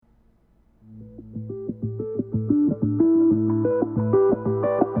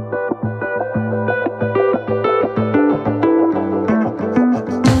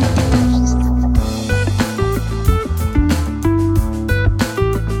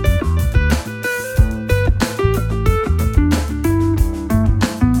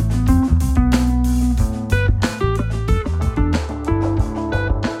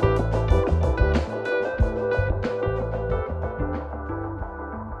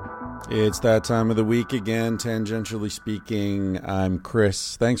It's that time of the week again, tangentially speaking. I'm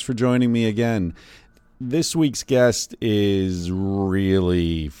Chris. Thanks for joining me again. This week's guest is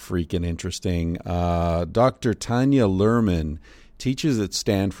really freaking interesting. Dr. Tanya Luhrmann teaches at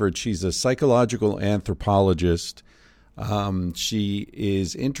Stanford. She's a psychological anthropologist. She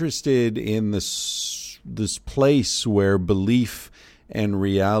is interested in this place where belief and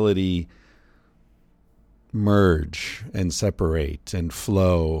reality merge and separate and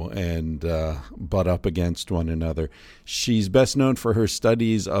flow and butt up against one another. She's best known for her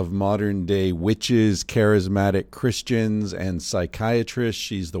studies of modern-day witches, charismatic Christians, and psychiatrists.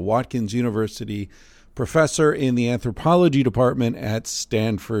 She's the Watkins University professor in the anthropology department at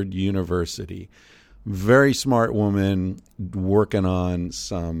Stanford University. Very smart woman working on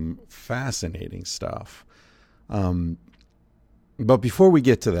some fascinating stuff. But before we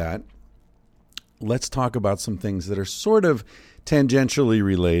get to that, let's talk about some things that are sort of tangentially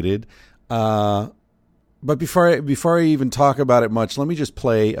related. But before I even talk about it much, let me just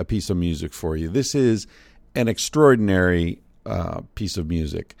play a piece of music for you. This is an extraordinary piece of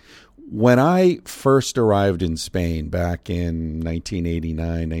music. When I first arrived in Spain back in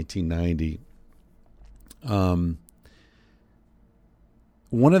 1989, 1990,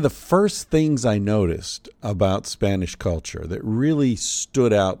 one of the first things I noticed about Spanish culture that really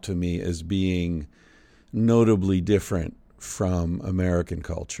stood out to me as being notably different from American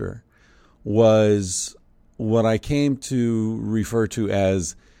culture was what I came to refer to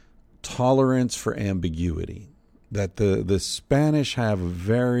as tolerance for ambiguity. That the Spanish have a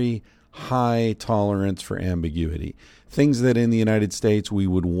very high tolerance for ambiguity. Things that in the United States we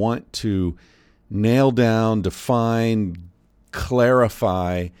would want to nail down, define,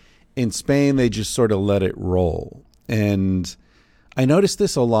 clarify. In Spain, they just sort of let it roll. And I noticed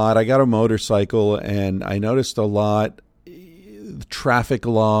this a lot. I got a motorcycle, and I noticed a lot traffic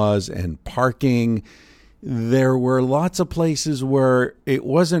laws and parking. There were lots of places where it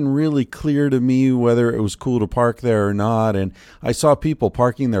wasn't really clear to me whether it was cool to park there or not. And I saw people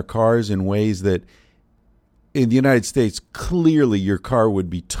parking their cars in ways that in the United States, clearly your car would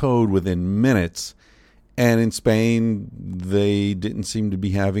be towed within minutes. And in Spain, they didn't seem to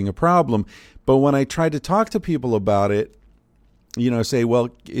be having a problem. But when I tried to talk to people about it, say, well,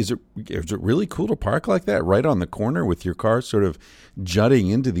 is it really cool to park like that right on the corner with your car sort of jutting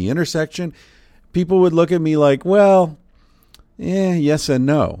into the intersection? People would look at me like, well, yes and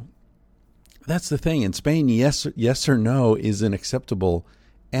no. That's the thing. In Spain, yes or no is an acceptable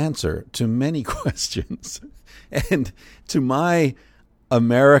answer to many questions. And to my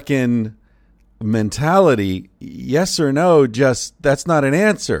American mentality, yes or no, that's not an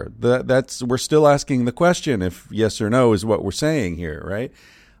answer. We're still asking the question if yes or no is what we're saying here, right?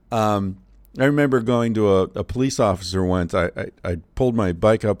 I remember going to a police officer once. I pulled my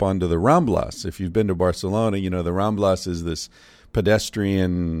bike up onto the Ramblas. If you've been to Barcelona, the Ramblas is this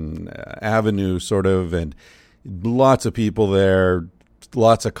pedestrian avenue sort of, and lots of people there,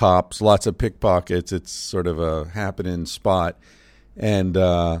 lots of cops, lots of pickpockets. It's sort of a happening spot. And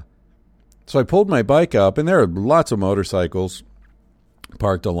so I pulled my bike up, and there are lots of motorcycles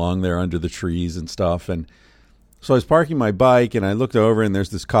parked along there under the trees and stuff. And so I was parking my bike, and I looked over, and there's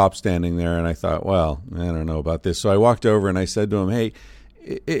this cop standing there, and I thought, well, I don't know about this. So I walked over, and I said to him, hey,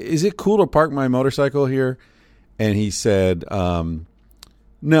 is it cool to park my motorcycle here? And he said, no,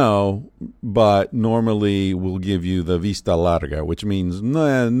 but normally we'll give you the vista larga, which means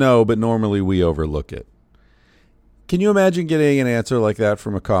no, but normally we overlook it. Can you imagine getting an answer like that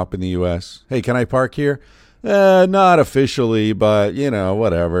from a cop in the U.S.? Hey, can I park here? Not officially, but,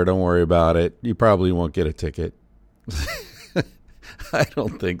 whatever. Don't worry about it. You probably won't get a ticket. I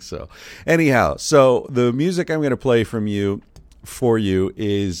don't think so. Anyhow, so the music I'm going to play for you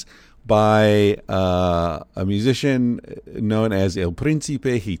is by a musician known as El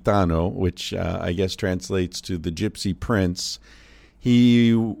Príncipe Gitano, which I guess translates to the Gypsy Prince.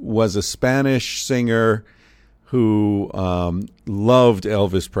 He was a Spanish singer who loved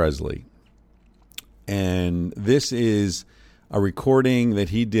Elvis Presley. And this is a recording that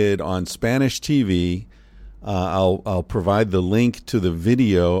he did on Spanish TV. I'll provide the link to the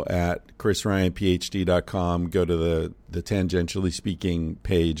video at chrisryanphd.com. Go to the Tangentially Speaking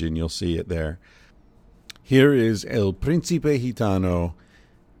page and you'll see it there. Here is El Príncipe Gitano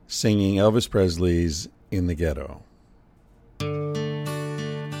singing Elvis Presley's In the Ghetto.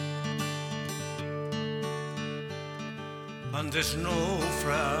 There's no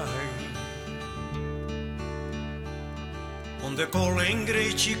fry on the calling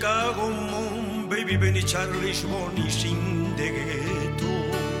great Chicago moon, baby Benny Charlie's money in the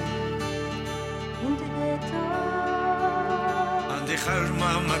ghetto. dejar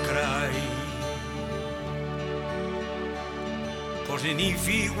mamma cry. Cause ni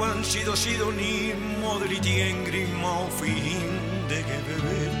figuan sido ni modriti engri ma fin de che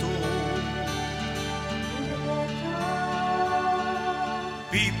bebeto.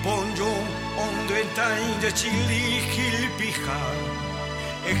 Piponjo ondo entain de chili hil pija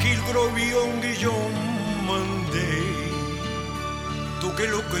e hil grovion guillon mandé. Tu que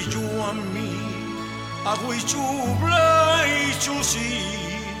lo que yo a mí agui chubla y chusi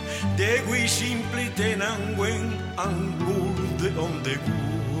de gui simple tenanguen angur de onde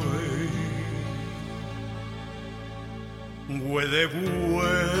gue de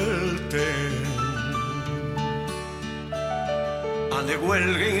vuelte ande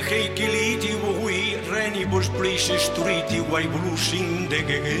huelgen heikiliti bui reni bus please streeti guai blusin de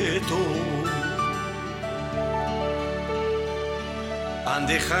gegeto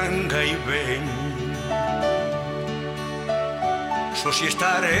ande hanga y ven so si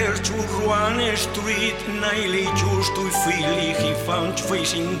estar er churruan street naili justo y fili he found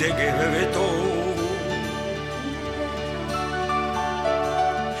facing de gegeto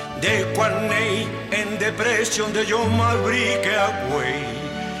de quannei en depression de jo malbrique aguei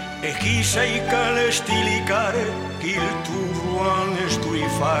e chi sei cale stilicare il turruan stui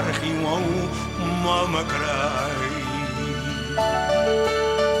fargi un mama cry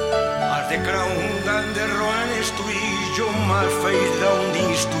as de crown dan de roan stui jo mal face down di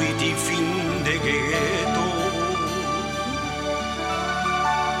stui di fin de ghetto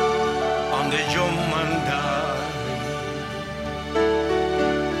ande jo mandai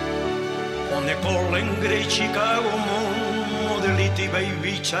onde collen grei Chicago modeliti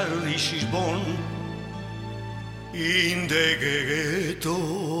baby Charlie Sisbon in de ghetto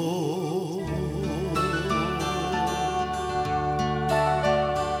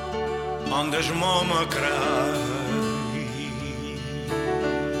and his mama cry.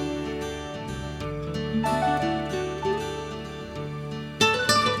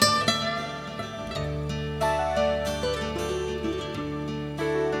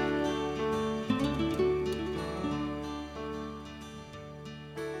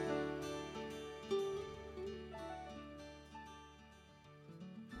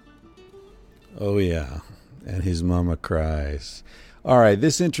 Oh, yeah. And his mama cries. All right.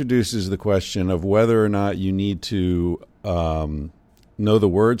 This introduces the question of whether or not you need to know the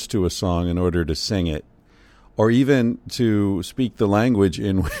words to a song in order to sing it, or even to speak the language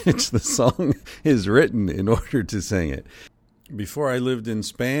in which the song is written in order to sing it. Before I lived in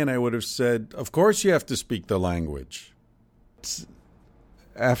Spain, I would have said, of course you have to speak the language.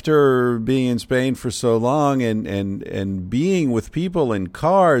 After being in Spain for so long and being with people in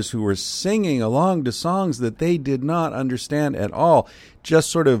cars who were singing along to songs that they did not understand at all,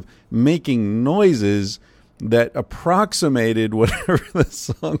 just sort of making noises that approximated whatever the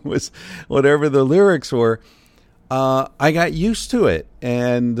song was, whatever the lyrics were, I got used to it.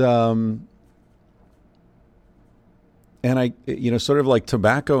 And I, sort of like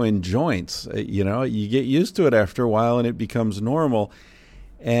tobacco in joints, you get used to it after a while and it becomes normal.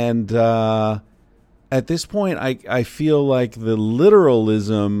 And at this point, I feel like the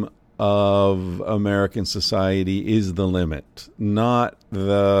literalism of American society is the limit, not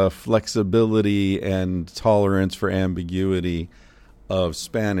the flexibility and tolerance for ambiguity of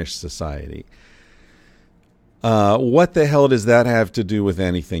Spanish society. What the hell does that have to do with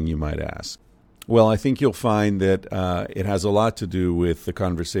anything, you might ask? Well, I think you'll find that it has a lot to do with the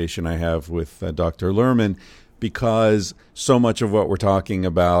conversation I have with Dr. Lerman, because so much of what we're talking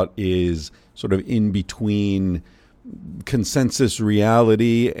about is sort of in between consensus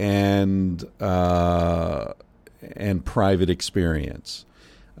reality and private experience,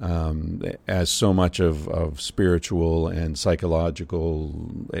 as so much of spiritual and psychological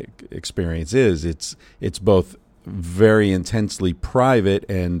experience is. It's both very intensely private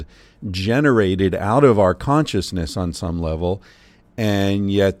and generated out of our consciousness on some level,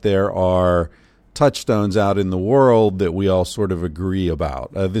 and yet there are touchstones out in the world that we all sort of agree about.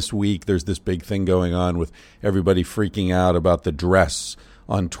 This week, there's this big thing going on with everybody freaking out about the dress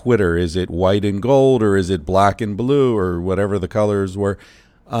on Twitter. Is it white and gold, or is it black and blue, or whatever the colors were?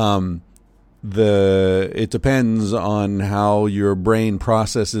 It depends on how your brain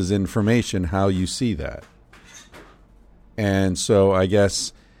processes information, how you see that. And so I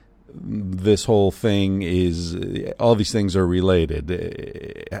guess this whole thing is, all these things are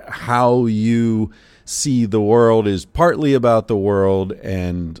related. How you see the world is partly about the world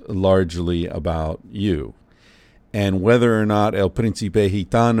and largely about you. And whether or not El Príncipe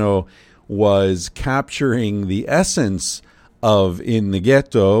Gitano was capturing the essence of In the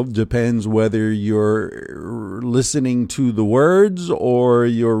Ghetto depends whether you're listening to the words or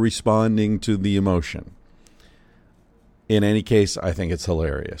you're responding to the emotion. In any case, I think it's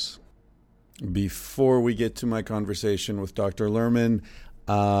hilarious. Before we get to my conversation with Dr. Lerman,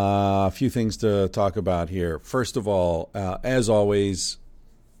 a few things to talk about here. First of all, as always,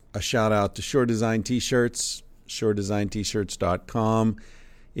 a shout out to Shore Design T-shirts, shoredesignT-shirts.com.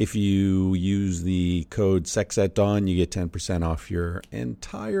 If you use the code SEXATDAWN, you get 10% off your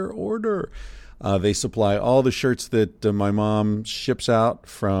entire order. They supply all the shirts that my mom ships out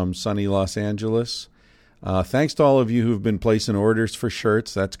from sunny Los Angeles. Thanks to all of you who've been placing orders for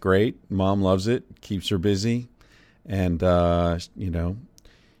shirts. That's great. Mom loves it. Keeps her busy. And,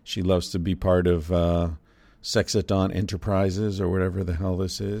 she loves to be part of Sex at Dawn Enterprises or whatever the hell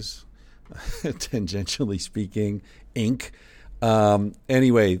this is. Tangentially speaking, Inc.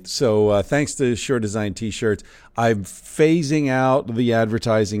 Anyway, so thanks to Shore Design T-shirts. I'm phasing out the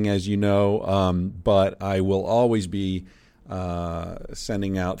advertising, as you know, but I will always be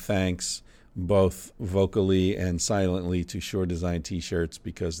sending out thanks both vocally and silently to Shore Design T-shirts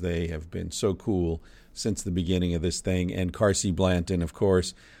because they have been so cool since the beginning of this thing. And Carsey Blanton, of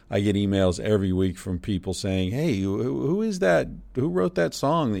course, I get emails every week from people saying, hey, who is that? Who wrote that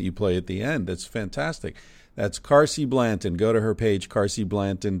song that you play at the end? That's fantastic. That's Carsey Blanton. Go to her page,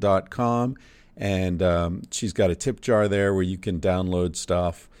 carseyblanton.com, and she's got a tip jar there where you can download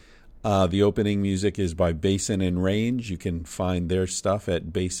stuff. The opening music is by Basin and Range. You can find their stuff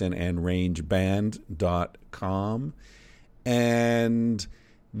at basinandrangeband.com. And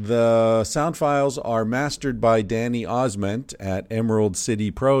the sound files are mastered by Danny Osment at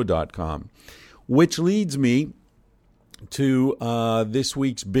emeraldcitypro.com, which leads me to this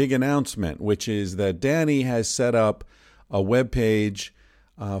week's big announcement, which is that Danny has set up a webpage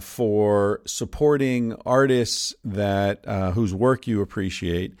for supporting artists that whose work you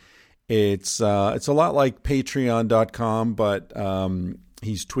appreciate. It's a lot like Patreon.com, but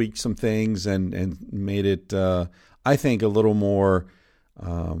he's tweaked some things and made it, I think, a little more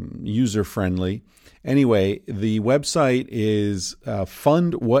user-friendly. Anyway, the website is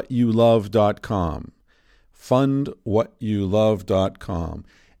fundwhatyouLove.com. FundwhatyouLove.com.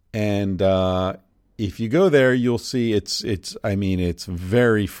 And if you go there, you'll see it's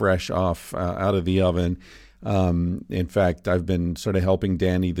very fresh off out of the oven. In fact, I've been sort of helping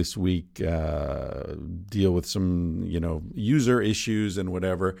Danny this week deal with some, user issues and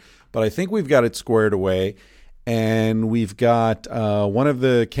whatever. But I think we've got it squared away. And we've got one of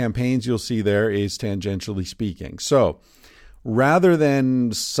the campaigns you'll see there is Tangentially Speaking. So rather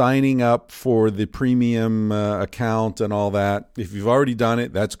than signing up for the premium account and all that, if you've already done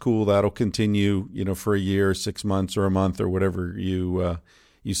it, that's cool. That'll continue, for a year, 6 months, or a month, or whatever you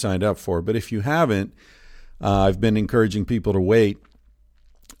signed up for. But if you haven't, I've been encouraging people to wait.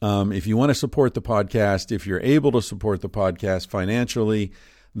 If you want to support the podcast, if you're able to support the podcast financially,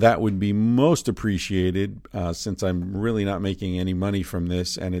 that would be most appreciated since I'm really not making any money from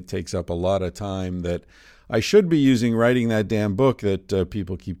this, and it takes up a lot of time that I should be using writing that damn book that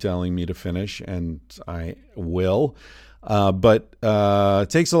people keep telling me to finish, and I will. But it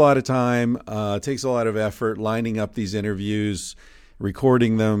takes a lot of time, takes a lot of effort lining up these interviews,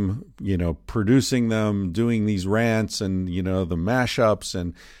 recording them, producing them, doing these rants and, the mashups.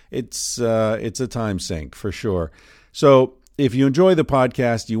 And it's a time sink for sure. So if you enjoy the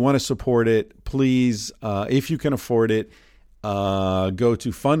podcast, you want to support it, please, if you can afford it, go to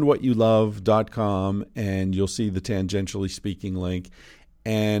fundwhatyouLove.com and you'll see the Tangentially Speaking link.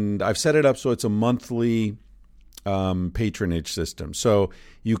 And I've set it up so it's a monthly patronage system. So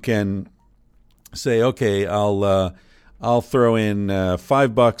you can say, okay, I'll throw in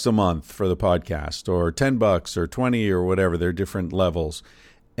 $5 a month for the podcast, or $10 or $20 or whatever. They're different levels.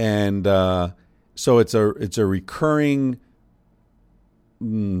 And so it's a recurring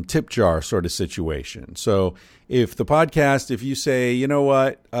tip jar sort of situation. So if you say, you know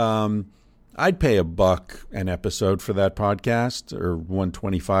what, I'd pay $1 an episode for that podcast, or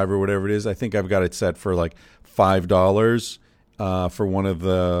 $1.25 or whatever it is. I think I've got it set for like $5 for one of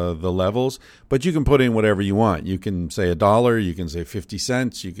the levels, but you can put in whatever you want. You can say $1, you can say 50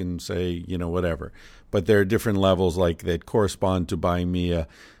 cents, you can say, whatever. But there are different levels like that correspond to buy me a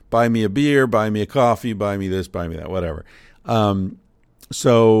beer, buy me a coffee, buy me this, buy me that, whatever.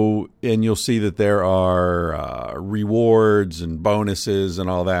 So, and you'll see that there are rewards and bonuses and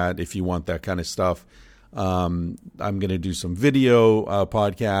all that if you want that kind of stuff. I'm going to do some video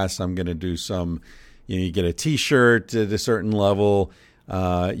podcasts. I'm going to do some, you get a T-shirt at a certain level.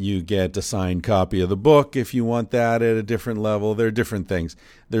 You get a signed copy of the book if you want that at a different level. There are different things.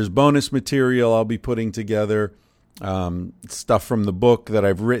 There's bonus material I'll be putting together stuff from the book that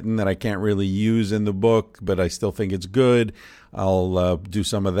I've written that I can't really use in the book, but I still think it's good. I'll do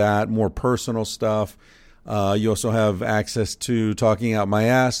some of that, more personal stuff. You also have access to Talking Out My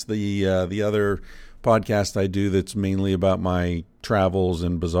Ass, the other podcast I do that's mainly about my travels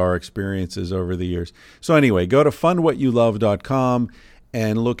and bizarre experiences over the years. So anyway, go to fundwhatyoulove.com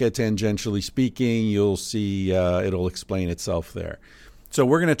and look at Tangentially Speaking. You'll see it'll explain itself there. So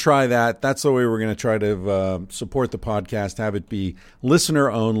we're going to try that. That's the way we're going to try to support the podcast, have it be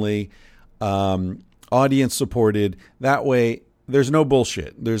listener only, audience supported. That way, there's no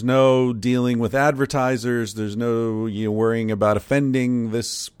bullshit. There's no dealing with advertisers. There's no worrying about offending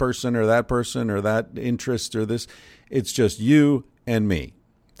this person or that interest or this. It's just you and me.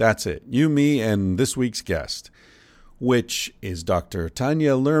 That's it. You, me, and this week's guest, which is Dr.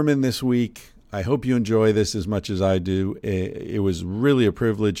 Tanya Luhrmann this week. I hope you enjoy this as much as I do. It was really a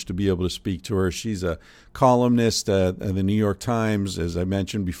privilege to be able to speak to her. She's a columnist at the New York Times. As I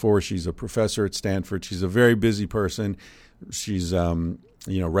mentioned before, she's a professor at Stanford. She's a very busy person. She's,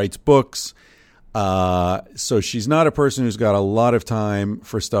 writes books. So she's not a person who's got a lot of time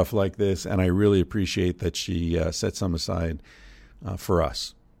for stuff like this, and I really appreciate that she set some aside for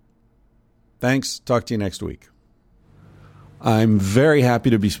us. Thanks. Talk to you next week. I'm very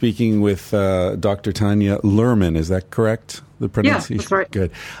happy to be speaking with Dr. Tanya Luhrmann. Is that correct? The pronunciation? Yeah, that's right.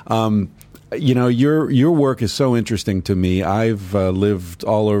 Good. Your work is so interesting to me. I've lived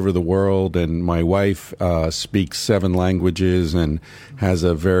all over the world, and my wife speaks 7 languages and has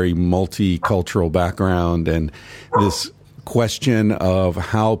a very multicultural background. And this question of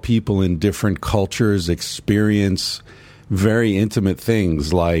how people in different cultures experience very intimate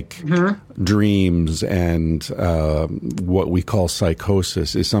things like dreams and what we call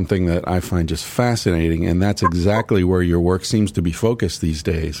psychosis is something that I find just fascinating, and that's exactly where your work seems to be focused these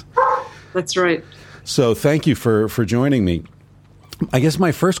days. That's right. So thank you for joining me. I guess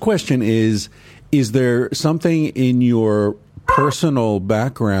my first question is there something in your personal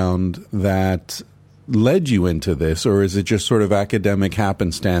background that led you into this, or is it just sort of academic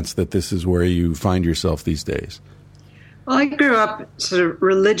happenstance that this is where you find yourself these days? Well, I grew up sort of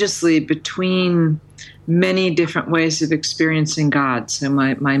religiously between many different ways of experiencing God. So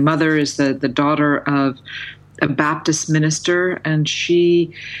my mother is the daughter of a Baptist minister, and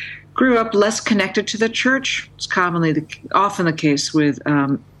she grew up less connected to the church. It's often the case with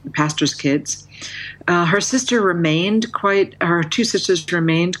pastors' kids. Her two sisters remained quite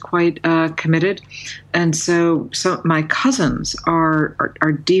committed, and so my cousins are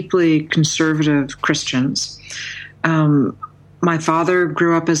deeply conservative Christians. My father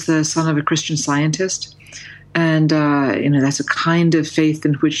grew up as the son of a Christian scientist, and that's a kind of faith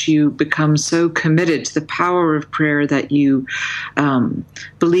in which you become so committed to the power of prayer that you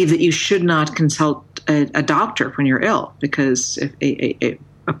believe that you should not consult a doctor when you're ill, because a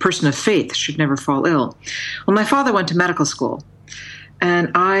person of faith should never fall ill. Well, my father went to medical school,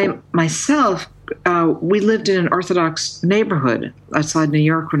 and I myself, we lived in an Orthodox neighborhood outside New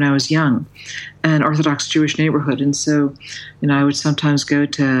York when I was young, an Orthodox Jewish neighborhood. And so, I would sometimes go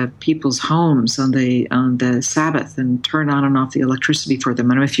to people's homes on the Sabbath and turn on and off the electricity for them.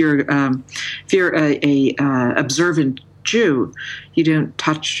 And if you're a observant Jew, you don't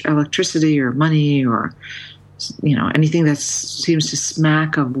touch electricity or money or anything that seems to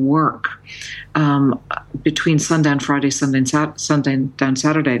smack of work between sundown Friday, sundown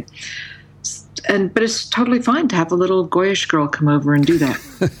Saturday. But it's totally fine to have a little Goyish girl come over and do that.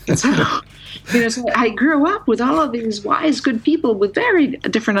 So I grew up with all of these wise, good people with very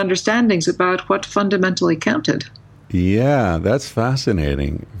different understandings about what fundamentally counted. Yeah, that's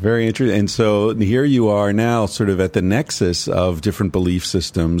fascinating. Very interesting. And so here you are now sort of at the nexus of different belief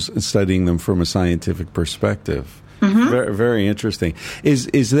systems, studying them from a scientific perspective. Mm-hmm. Very, very interesting.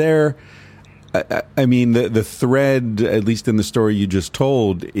 Is there... I mean, the thread, at least in the story you just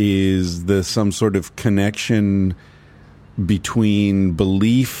told, is some sort of connection between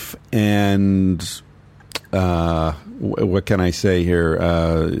belief and, what can I say here?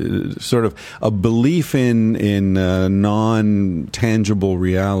 Sort of a belief in non-tangible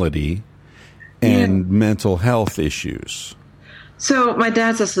reality and mental health issues. So my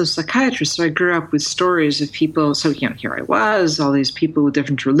dad's also a psychiatrist, so I grew up with stories of people. So, here I was, all these people with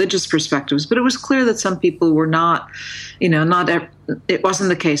different religious perspectives, but it was clear that some people were not, it wasn't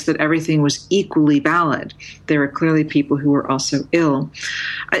the case that everything was equally valid. There were clearly people who were also ill.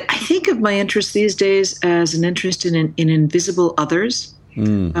 I think of my interest these days as an interest in invisible others.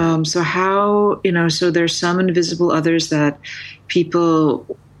 So how, so there's some invisible others that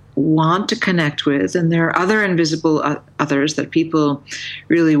people want to connect with, and there are other invisible others that people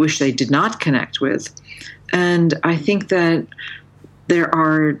really wish they did not connect with. And I think that there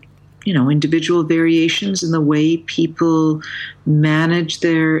are, individual variations in the way people manage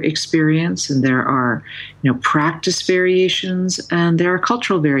their experience, and there are, practice variations, and there are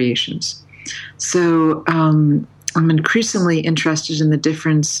cultural variations. So I'm increasingly interested in the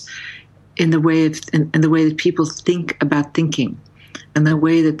difference in the way that people think about thinking, and the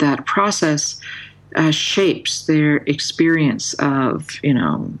way that process shapes their experience of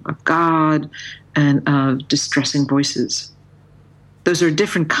God and of distressing voices. Those are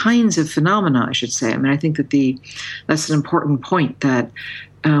different kinds of phenomena, I should say. I think that that's an important point, that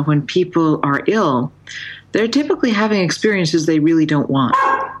when people are ill, they're typically having experiences they really don't want.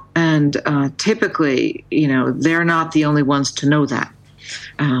 And typically, they're not the only ones to know that.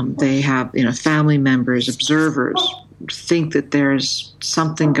 They have, family members, observers, think that there's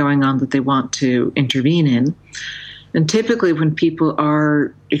something going on that they want to intervene in. And typically when people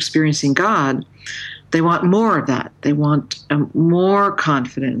are experiencing God, they want more of that. They want more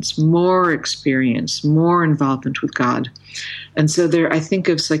confidence, more experience, more involvement with God. And so I think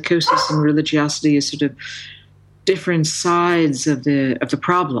of psychosis and religiosity as sort of different sides of the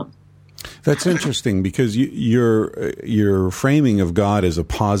problem. That's interesting, because your framing of God as a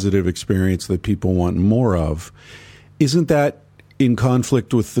positive experience that people want more of. Isn't that in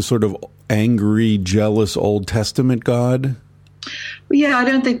conflict with the sort of angry, jealous Old Testament God? Well, yeah, I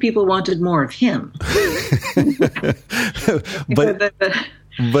don't think people wanted more of him.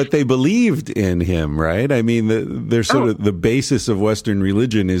 But they believed in him, right? There's sort of the basis of Western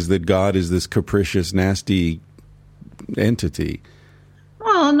religion is that God is this capricious, nasty entity.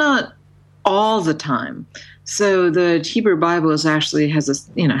 Well, not all the time. So the Hebrew Bible has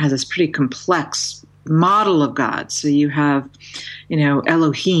this pretty complex model of God. So you have,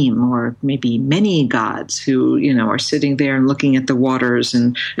 Elohim, or maybe many gods who, are sitting there and looking at the waters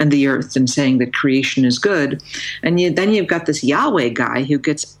and the earth and saying that creation is good. And then you've got this Yahweh guy who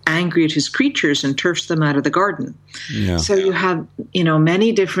gets angry at his creatures and turfs them out of the garden. Yeah. So you have,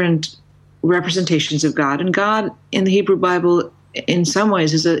 many different representations of God. And God in the Hebrew Bible, in some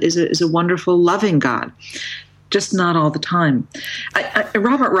ways, is a wonderful, loving God. Just not all the time.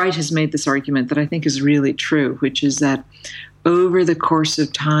 Robert Wright has made this argument that I think is really true, which is that over the course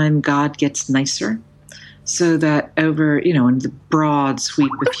of time, God gets nicer. So that over, in the broad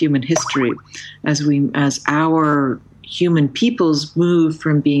sweep of human history, as our human peoples move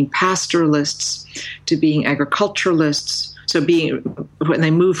from being pastoralists to being agriculturalists, when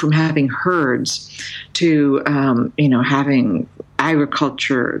they move from having herds to, having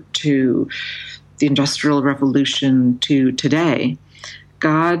agriculture, to the Industrial Revolution, to today,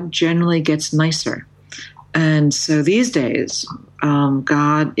 God generally gets nicer. And so these days,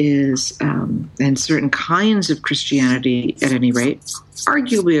 God is, in certain kinds of Christianity at any rate,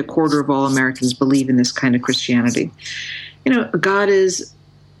 arguably a quarter of all Americans believe in this kind of Christianity. God is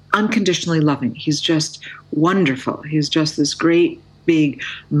unconditionally loving. He's just wonderful. He's just this great, big,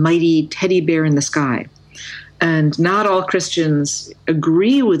 mighty teddy bear in the sky. And not all Christians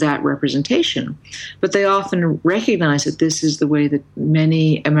agree with that representation, but they often recognize that this is the way that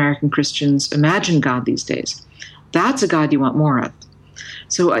many American Christians imagine God these days. That's a God you want more of.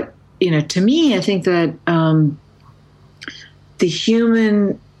 So, to me, I think that the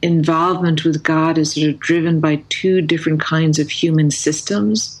human involvement with God is sort of driven by two different kinds of human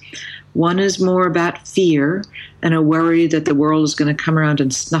systems. One is more about fear and a worry that the world is going to come around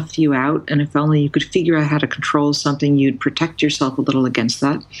and snuff you out. And if only you could figure out how to control something, you'd protect yourself a little against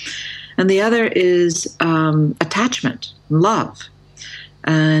that. And the other is attachment, love.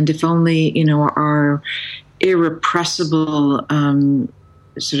 And if only, our irrepressible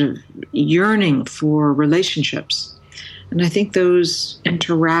sort of yearning for relationships. And I think those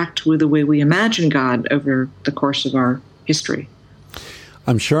interact with the way we imagine God over the course of our history.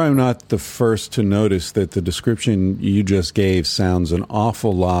 I'm sure I'm not the first to notice that the description you just gave sounds an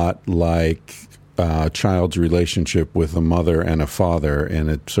awful lot like a child's relationship with a mother and a father in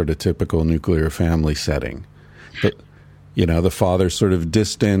a sort of typical nuclear family setting. But, the father's sort of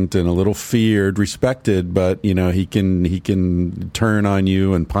distant and a little feared, respected, but, he can turn on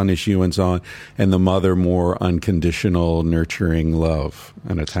you and punish you and so on. And the mother, more unconditional, nurturing love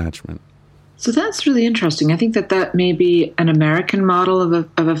and attachment. So that's really interesting. I think that may be an American model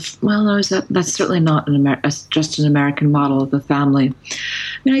that's certainly not just an American model of a family.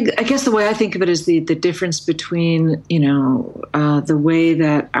 I guess the way I think of it is the difference between, the way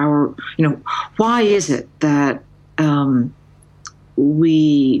that why is it that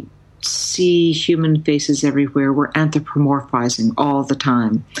we see human faces everywhere? We're anthropomorphizing all the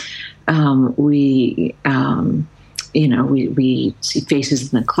time. We we see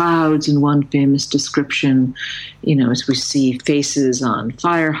faces in the clouds in one famous description. As we see faces on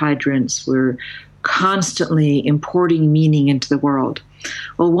fire hydrants, we're constantly importing meaning into the world.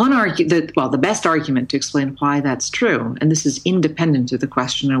 Well, the best argument to explain why that's true, and this is independent of the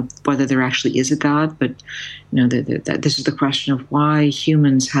question of whether there actually is a God, but this is the question of why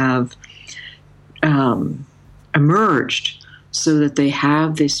humans have emerged so that they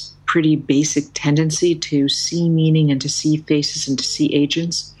have this pretty basic tendency to see meaning and to see faces and to see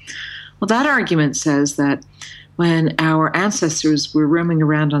agents. Well, that argument says that when our ancestors were roaming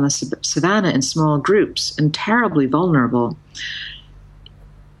around on the savannah in small groups and terribly vulnerable,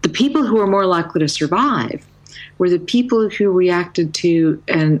 the people who were more likely to survive were the people who reacted to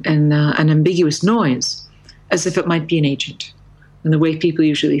an ambiguous noise as if it might be an agent. And the way people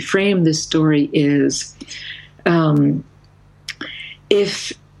usually frame this story is,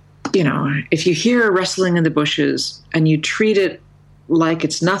 if you hear a rustling in the bushes and you treat it like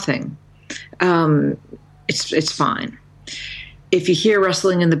it's nothing, it's fine. If you hear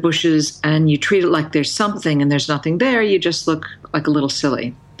rustling in the bushes and you treat it like there's something and there's nothing there, you just look like a little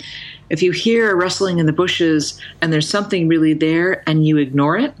silly. If you hear a rustling in the bushes and there's something really there and you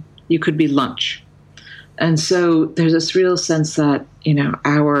ignore it, you could be lunch. And so there's this real sense that,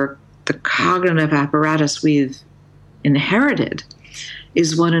 the cognitive apparatus we've inherited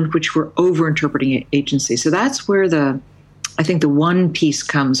is one in which we're over-interpreting agency. So that's where I think the one piece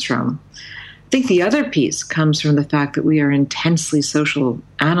comes from. I think the other piece comes from the fact that we are intensely social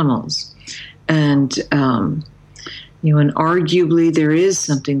animals. And, and arguably there is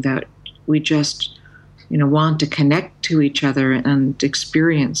something that we just, want to connect to each other and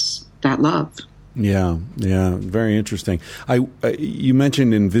experience that love. Yeah, very interesting. You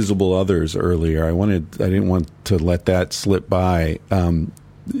mentioned invisible others earlier. I didn't want to let that slip by.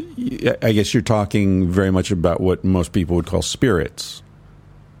 I guess you're talking very much about what most people would call spirits.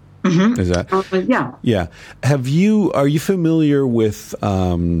 Mm-hmm. Is that? Yeah. Yeah. Are you familiar with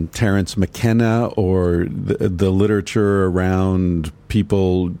Terence McKenna or the literature around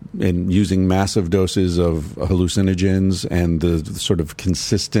people and using massive doses of hallucinogens and the sort of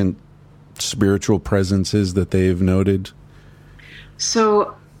consistent spiritual presences that they've noted?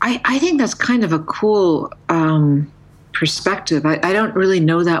 So I think that's kind of a cool perspective. I don't really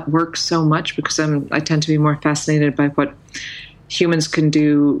know that work so much because I tend to be more fascinated by what humans can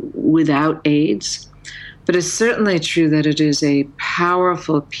do without aids. But it's certainly true that it is a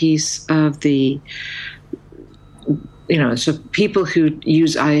powerful piece of so people who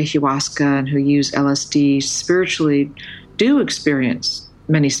use ayahuasca and who use LSD spiritually do experience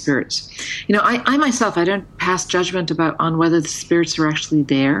many spirits. I myself, I don't pass judgment on whether the spirits are actually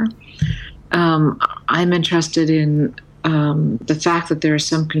there. I'm interested in the fact that there are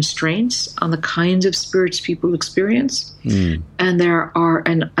some constraints on the kinds of spirits people experience. And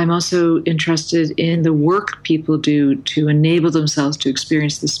and I'm also interested in the work people do to enable themselves to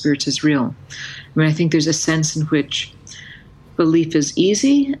experience the spirits as real. I think there's a sense in which belief is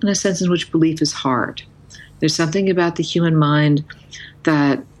easy and a sense in which belief is hard. There's something about the human mind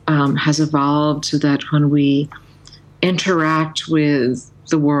that has evolved so that when we interact with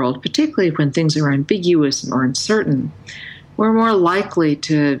the world, particularly when things are ambiguous or uncertain, we're more likely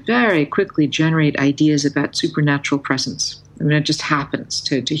to very quickly generate ideas about supernatural presence. It just happens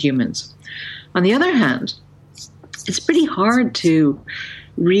to humans. On the other hand, it's pretty hard to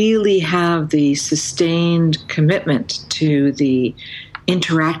really have the sustained commitment to the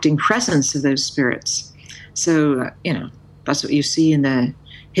interacting presence of those spirits. So, that's what you see in the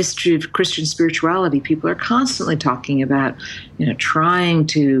history of Christian spirituality. People are constantly talking about, trying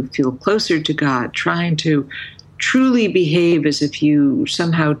to feel closer to God, trying to truly behave as if you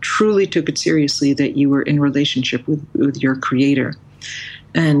somehow truly took it seriously that you were in relationship with your Creator.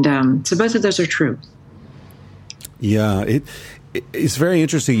 And so both of those are true. Yeah, it's very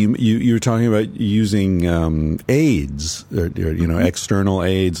interesting. You were talking about using aids, external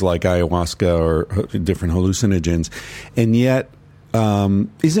aids like ayahuasca or different hallucinogens, and yet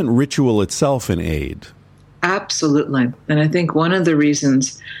isn't ritual itself an aid? Absolutely. And I think one of the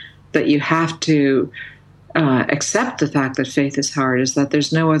reasons that you have to accept the fact that faith is hard is that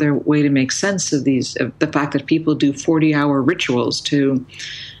there's no other way to make sense of the fact that people do 40-hour rituals to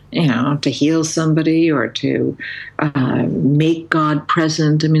heal somebody or to make God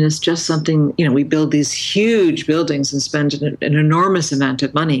present. It's just something, we build these huge buildings and spend an enormous amount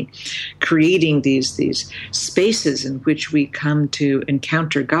of money creating these spaces in which we come to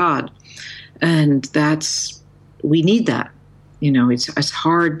encounter God. And we need that. It's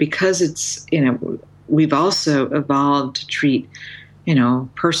hard because it's, we've also evolved to treat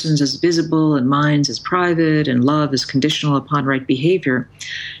persons as visible and minds as private and love as conditional upon right behavior,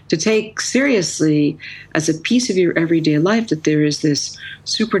 to take seriously as a piece of your everyday life that there is this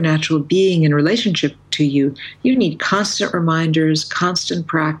supernatural being in relationship to you, you need constant reminders, constant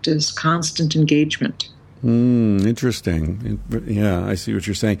practice, constant engagement. Interesting. Yeah, I see what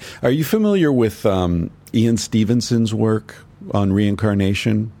you're saying. Are you familiar with Ian Stevenson's work on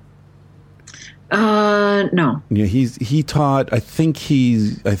reincarnation? No. Yeah, he taught. I think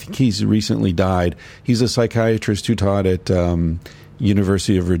he's recently died. He's a psychiatrist who taught at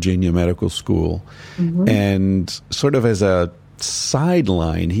University of Virginia Medical School, and sort of as a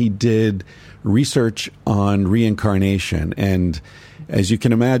sideline, he did research on reincarnation. And as you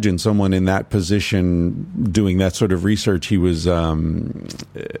can imagine, someone in that position doing that sort of research, he was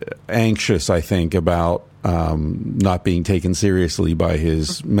anxious, I think, about not being taken seriously by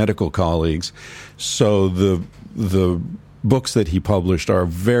his medical colleagues. So the books that he published are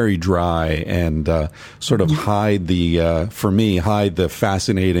very dry and sort of hide the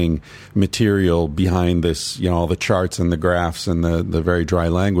fascinating material behind this, all the charts and the graphs and the very dry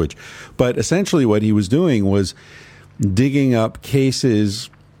language. But essentially what he was doing was digging up cases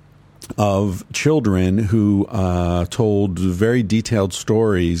of children who told very detailed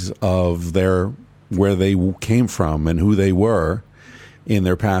stories of where they came from and who they were in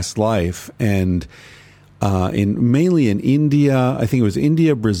their past life. And mainly in India, I think it was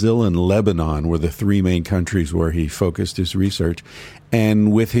India, Brazil, and Lebanon were the three main countries where he focused his research.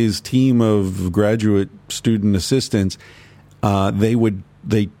 And with his team of graduate student assistants,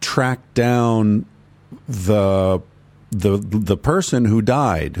 they tracked down the person who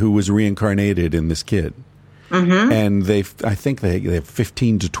died, who was reincarnated in this kid. And I think they have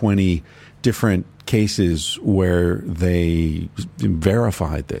 15 to 20 different cases where they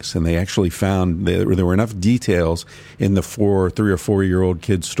verified this, and they actually found there were enough details in the 3 or 4 year old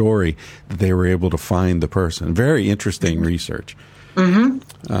kid's story that they were able to find the person. Very interesting research.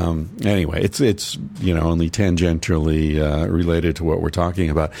 Anyway, it's only tangentially related to what we're talking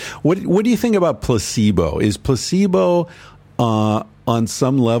about. What do you think about placebo? Is placebo on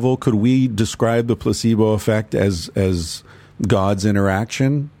some level? Could we describe the placebo effect as God's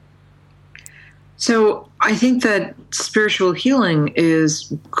interaction? So I think that spiritual healing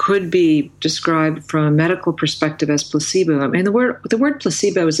could be described from a medical perspective as placebo. I mean, the word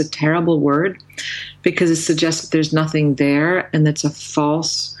placebo is a terrible word because it suggests that there's nothing there and that's a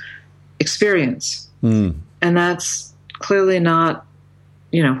false experience. And that's clearly not,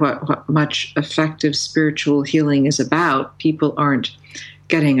 what much effective spiritual healing is about. People aren't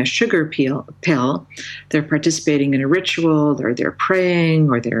getting a sugar pill. They're participating in a ritual, or they're praying,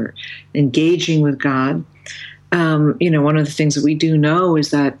 or they're engaging with God. One of the things that we do know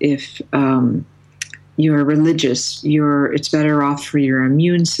is that if you're religious, it's better off for your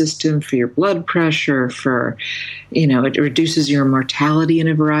immune system, for your blood pressure, it reduces your mortality in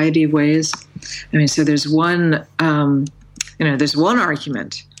a variety of ways. I mean, so there's one argument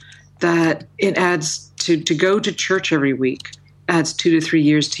that it adds to go to church every week adds 2 to 3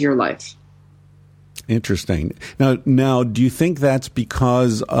 years to your life. Interesting. Now, do you think that's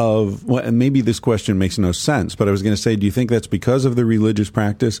because of, and maybe this question makes no sense, but I was going to say, do you think that's because of the religious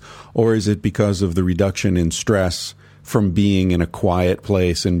practice, or is it because of the reduction in stress from being in a quiet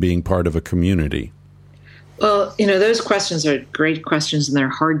place and being part of a community? Well, those questions are great questions, and they're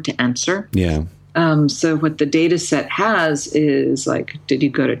hard to answer. Yeah. So what the data set has is like, did you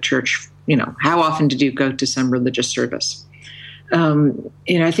go to church? How often did you go to some religious service?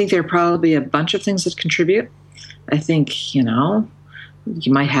 I think there are probably a bunch of things that contribute. I think, you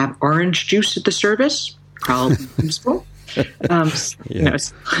might have orange juice at the service, probably useful.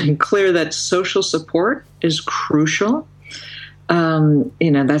 It's clear that social support is crucial.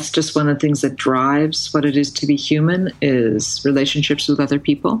 That's just one of the things that drives what it is to be human is relationships with other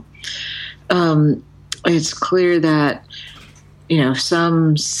people. It's clear that,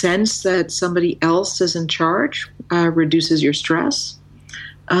 some sense that somebody else is in charge reduces your stress.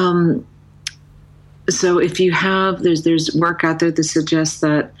 So if you have, there's work out there that suggests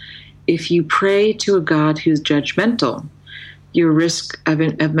that if you pray to a God who's judgmental, your risk of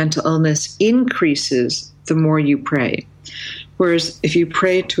mental illness increases the more you pray. Whereas if you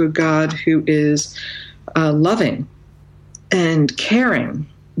pray to a God who is loving and caring,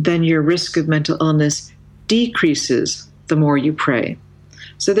 then your risk of mental illness decreases the more you pray.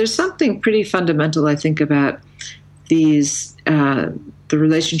 So there's something pretty fundamental, I think, about the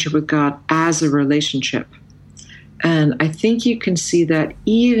relationship with God as a relationship. And I think you can see that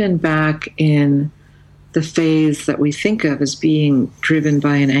even back in the faiths that we think of as being driven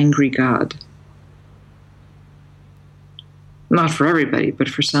by an angry God. Not for everybody, but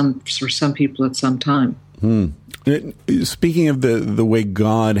for some people at some time. Speaking of the way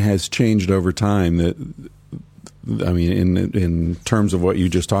God has changed over time, in terms of what you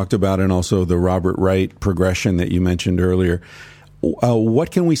just talked about, and also the Robert Wright progression that you mentioned earlier,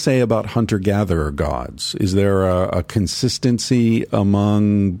 what can we say about hunter-gatherer gods? Is there a consistency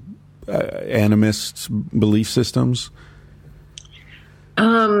among animist belief systems?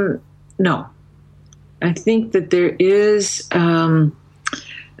 No. I think that there is,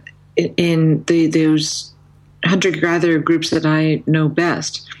 in those hunter-gatherer groups that I know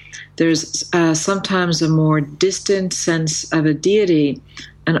best, there's sometimes a more distant sense of a deity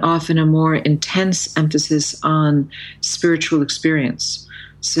and often a more intense emphasis on spiritual experience.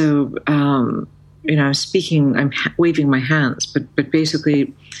 So, I'm waving my hands, but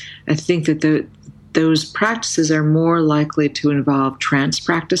basically I think that those practices are more likely to involve trance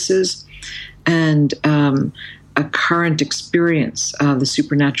practices and a current experience of the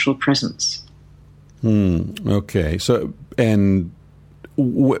supernatural presence. Okay. So, and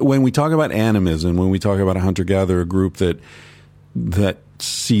when we talk about animism, when we talk about a hunter-gatherer group that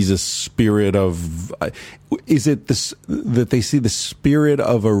sees a spirit of, is it that they see the spirit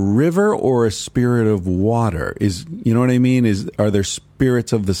of a river or a spirit of water? You know what I mean? Are there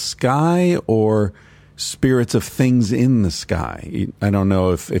spirits of the sky or spirits of things in the sky? I don't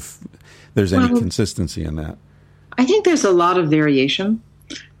know if there's any consistency in that. I think there's a lot of variation.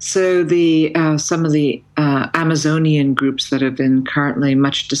 So some of the Amazonian groups that have been currently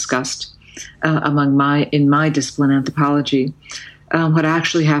much discussed in my discipline, anthropology, what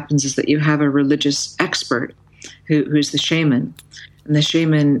actually happens is that you have a religious expert who's the shaman, and the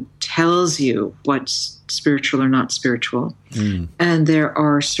shaman tells you what's spiritual or not spiritual. And there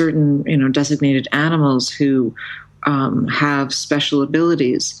are certain, designated animals who have special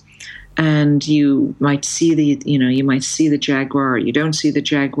abilities. And you might see the jaguar, or you don't see the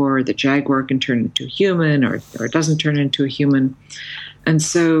jaguar. The jaguar can turn into a human, or it doesn't turn into a human. And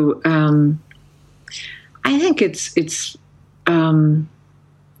so I think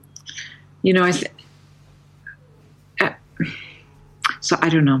so I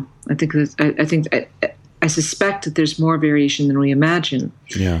don't know. I suspect that there's more variation than we imagine.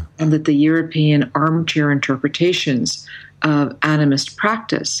 Yeah. And that the European armchair interpretations of animist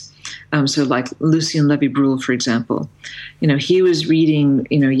practice, so like Lucien Levy-Bruhl, for example, he was reading,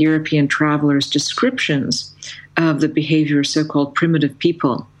 European travelers' descriptions of the behavior of so-called primitive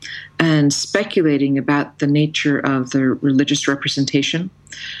people and speculating about the nature of their religious representation.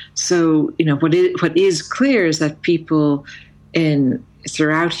 So, what is clear is that people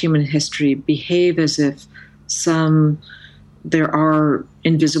throughout human history behave as if there are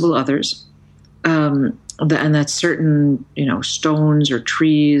invisible others, and that certain, stones or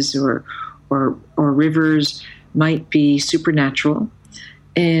trees or rivers might be supernatural.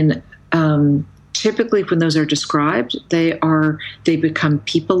 And typically, when those are described, they become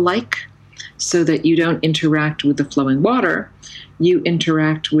people-like, so that you don't interact with the flowing water. You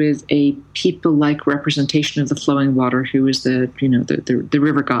interact with a people-like representation of the flowing water, who is the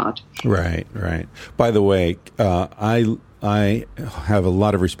river god. Right. By the way, I have a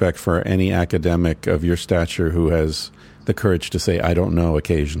lot of respect for any academic of your stature who has the courage to say, I don't know,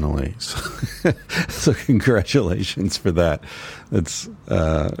 occasionally. So congratulations for that. It's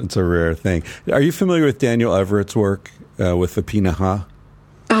a rare thing. Are you familiar with Daniel Everett's work with the Pinaha?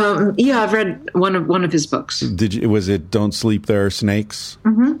 Yeah, I've read one of his books. Was it Don't Sleep There Are Snakes?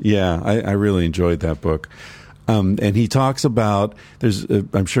 Mm-hmm. Yeah, I really enjoyed that book. And he talks about,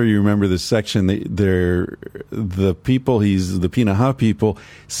 I'm sure you remember this section, the people, the Pinaha people,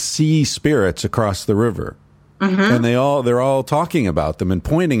 see spirits across the river. Mm-hmm. And they're all talking about them and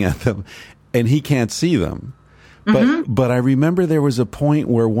pointing at them, and he can't see them. But I remember there was a point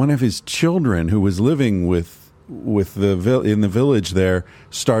where one of his children who was living in the village there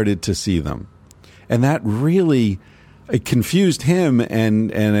started to see them. And that really it confused him,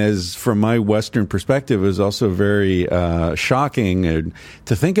 and as from my Western perspective, it was also very shocking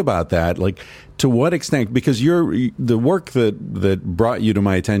to think about that. Like, to what extent? Because the work that brought you to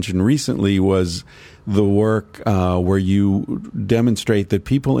my attention recently was the work where you demonstrate that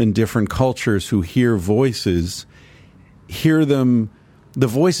people in different cultures who hear voices, the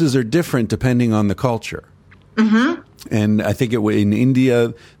voices are different depending on the culture. Mm-hmm. And I think in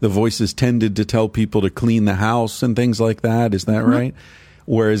India, the voices tended to tell people to clean the house and things like that. Is that right?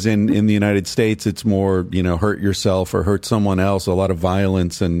 Whereas in the United States, it's more, hurt yourself or hurt someone else, a lot of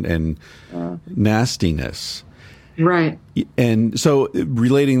violence and nastiness. Right. And so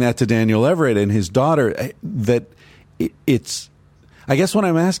relating that to Daniel Everett and his daughter, I guess what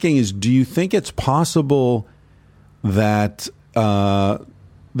I'm asking is, do you think it's possible that that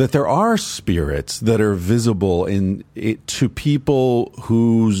there are spirits that are visible to people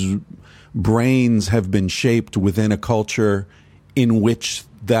whose brains have been shaped within a culture in which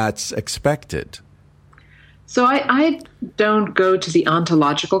that's expected? So I don't go to the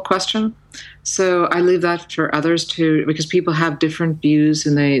ontological question. So I leave that for others to, because people have different views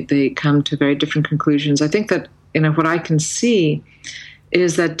and they come to very different conclusions. I think that, what I can see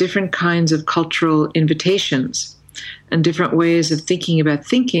is that different kinds of cultural invitations and different ways of thinking about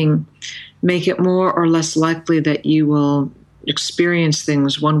thinking make it more or less likely that you will experience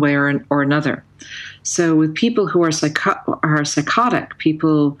things one way or another. So with people who are psychotic,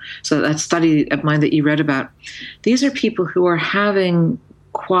 people, so that study of mine that you read about, these are people who are having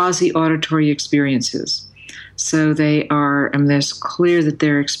quasi-auditory experiences. So they are, it's clear that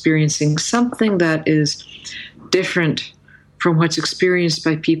they're experiencing something that is different from what's experienced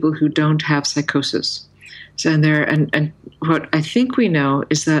by people who don't have psychosis. So and what I think we know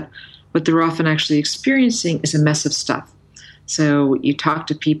is that what they're often actually experiencing is a mess of stuff. So you talk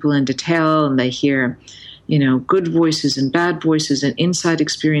to people in detail and they hear, good voices and bad voices and inside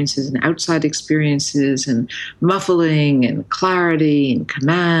experiences and outside experiences and muffling and clarity and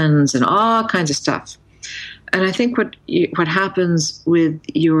commands and all kinds of stuff. And I think what happens with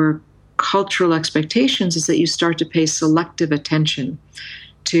your cultural expectations is that you start to pay selective attention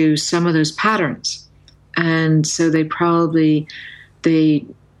to some of those patterns. And so they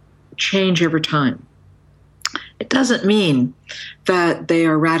change over time. It doesn't mean that they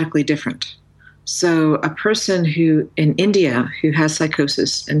are radically different. So a person who in India who has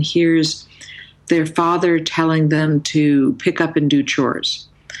psychosis and hears their father telling them to pick up and do chores,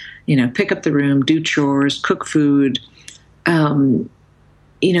 pick up the room, do chores, cook food,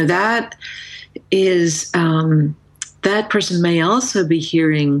 that is, that person may also be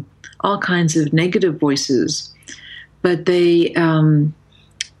hearing all kinds of negative voices, but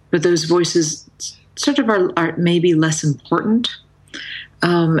but those voices sort of are maybe less important,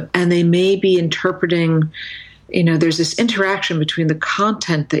 and they may be interpreting. There's this interaction between the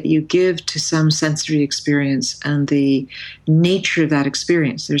content that you give to some sensory experience and the nature of that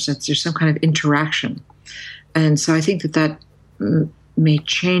experience. There's some kind of interaction, and so I think that may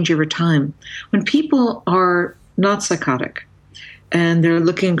change over time. When people are not psychotic and they're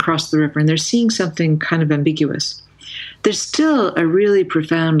looking across the river and they're seeing something kind of ambiguous, there's still a really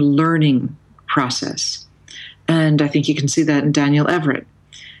profound learning process. And I think you can see that in Daniel Everett.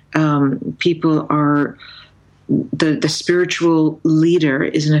 People are, the spiritual leader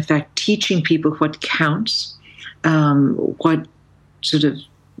is in effect teaching people what counts, what sort of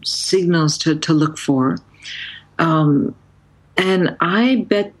signals to look for. And I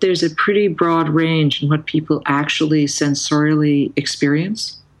bet there's a pretty broad range in what people actually sensorially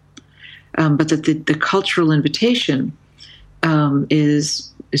experience, but that the cultural invitation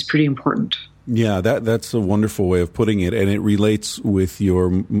is pretty important. Yeah, that's a wonderful way of putting it, and it relates with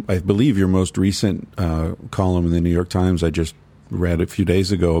I believe your most recent column in the New York Times I just read a few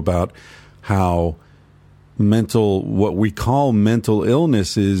days ago about how what we call mental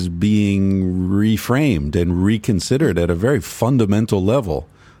illness is being reframed and reconsidered at a very fundamental level.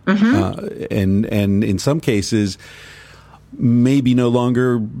 Mm-hmm. And in some cases maybe no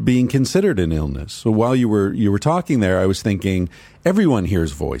longer being considered an illness. So while you were talking there, I was thinking everyone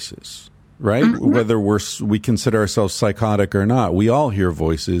hears voices, right? Mm-hmm. Whether we consider ourselves psychotic or not, we all hear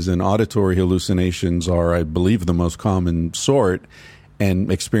voices, and auditory hallucinations are, I believe, the most common sort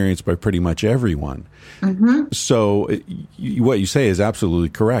and experienced by pretty much everyone. Mm-hmm. So what you say is absolutely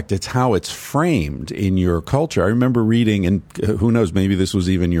correct. It's how it's framed in your culture. I remember reading, and who knows, maybe this was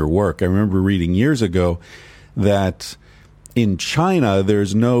even your work. I remember reading years ago that in China,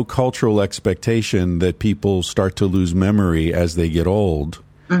 there's no cultural expectation that people start to lose memory as they get old.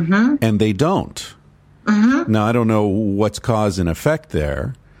 Mm-hmm. And they don't. Mm-hmm. Now, I don't know what's cause and effect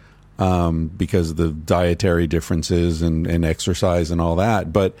there. Because of the dietary differences and exercise and all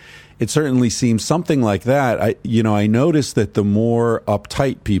that. But it certainly seems something like that. I noticed that the more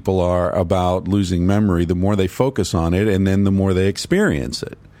uptight people are about losing memory, the more they focus on it, and then the more they experience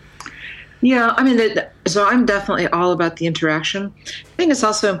it. Yeah, I mean, so I'm definitely all about the interaction. I think it's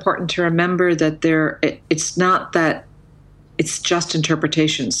also important to remember that it's not that it's just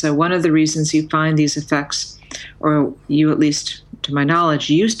interpretation. So one of the reasons you find these effects, or you at least, to my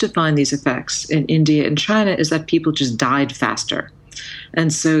knowledge, used to find these effects in India and China, is that people just died faster.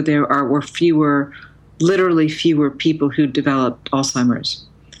 And so there were literally fewer people who developed Alzheimer's.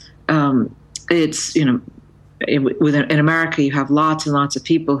 In America, you have lots and lots of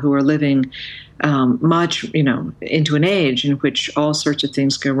people who are living much, into an age in which all sorts of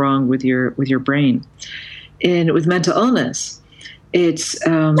things go wrong with your brain. And with mental illness, it's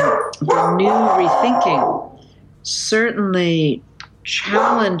the new rethinking certainly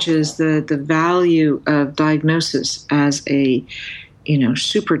challenges the value of diagnosis as a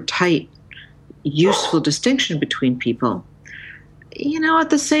super tight, useful distinction between people. At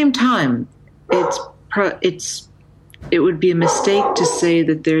the same time, it would be a mistake to say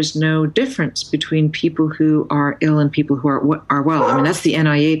that there's no difference between people who are ill and people who are well. I mean, that's the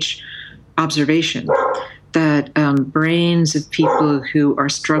NIH observation, that brains of people who are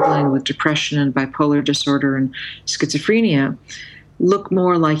struggling with depression and bipolar disorder and schizophrenia look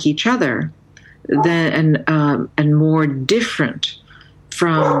more like each other and more different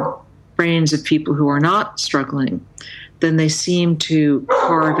from brains of people who are not struggling than they seem to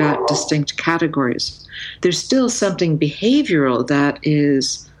carve out distinct categories. There's still something behavioral that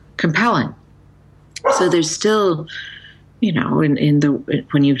is compelling. So there's still,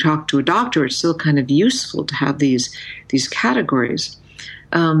 when you talk to a doctor, it's still kind of useful to have these categories.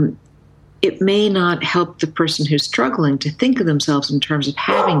 It may not help the person who's struggling to think of themselves in terms of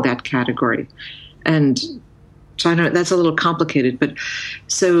having that category. And so I know that's a little complicated, but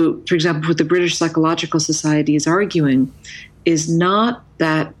so, for example, what the British Psychological Society is arguing is not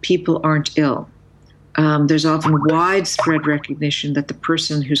that people aren't ill. There's often widespread recognition that the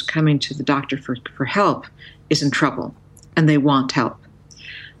person who's coming to the doctor for help is in trouble, and they want help.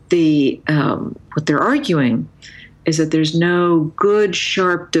 What they're arguing is that there's no good,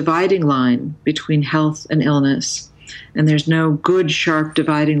 sharp dividing line between health and illness, and there's no good, sharp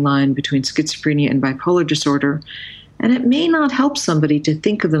dividing line between schizophrenia and bipolar disorder, and it may not help somebody to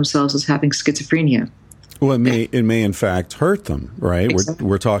think of themselves as having schizophrenia. Well, it may in fact hurt them, right? Exactly.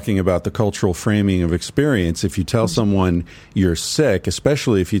 We're talking about the cultural framing of experience. If you tell someone you're sick,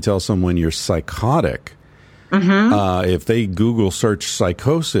 especially if you tell someone you're psychotic, if they Google search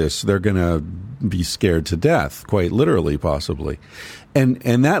psychosis, they're going to be scared to death, quite literally, possibly.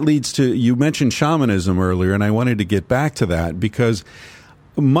 And that leads to, you mentioned shamanism earlier, and I wanted to get back to that because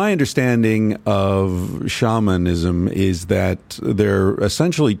my understanding of shamanism is that there are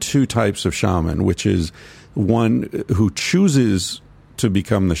essentially two types of shaman, which is one who chooses to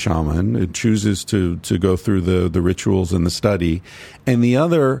become the shaman, who chooses to go through the rituals and the study, and the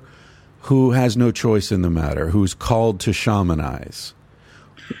other who has no choice in the matter, who's called to shamanize.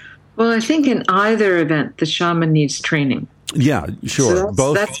 Well, I think in either event, the shaman needs training. Yeah, sure.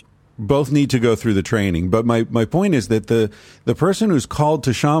 So both need to go through the training. But my point is that the person who's called to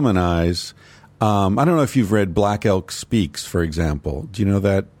shamanize, I don't know if you've read Black Elk Speaks, for example. Do you know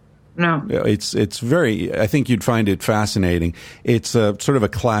that? No. It's very, I think you'd find it fascinating. It's a sort of a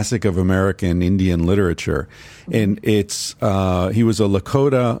classic of American Indian literature. And it's, he was a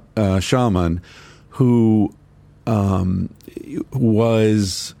Lakota shaman who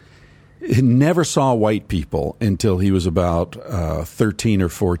he never saw white people until he was about 13 or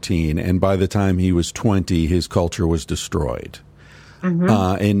 14. And by the time he was 20, his culture was destroyed.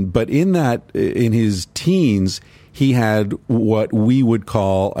 But in his teens, he had what we would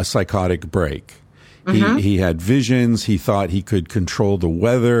call a psychotic break. He had visions. He thought he could control the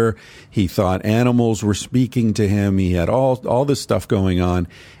weather. He thought animals were speaking to him. He had all this stuff going on.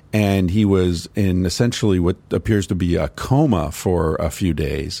 And he was in essentially what appears to be a coma for a few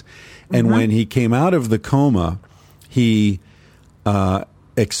days. And when he came out of the coma, he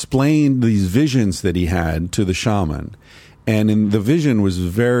explained these visions that he had to the shaman. And the vision was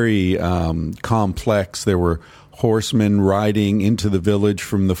very complex. There were horsemen riding into the village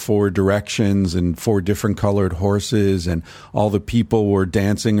from the four directions and four different colored horses, and all the people were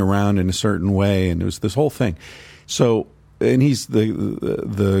dancing around in a certain way. And it was this whole thing. So, and he's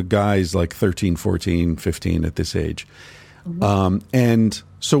the guy's like 13, 14, 15 at this age. And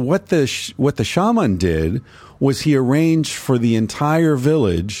so what the shaman did was he arranged for the entire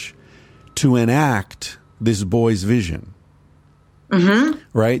village to enact this boy's vision.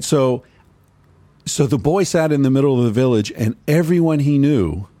 Right? So the boy sat in the middle of the village, and everyone he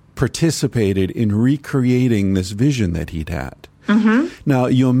knew participated in recreating this vision that he'd had. Now,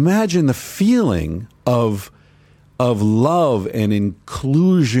 you imagine the feeling of love and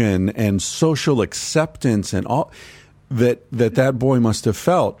inclusion and social acceptance and all that boy must have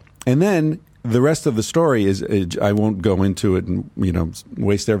felt. And then the rest of the story is, I won't go into it and,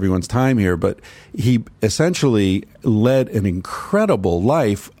 waste everyone's time here, but he essentially led an incredible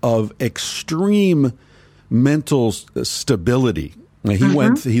life of extreme mental stability.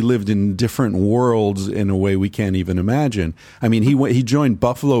 He lived in different worlds in a way we can't even imagine. I mean, he joined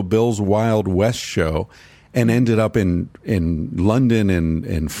Buffalo Bill's Wild West show, and ended up in London and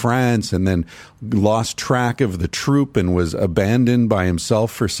in France, and then lost track of the troop and was abandoned by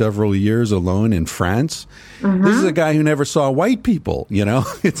himself for several years alone in France. Mm-hmm. This is a guy who never saw white people, you know?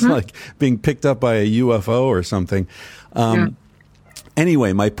 It's like being picked up by a UFO or something.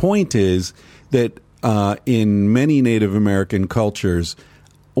 Anyway, my point is that in many Native American cultures,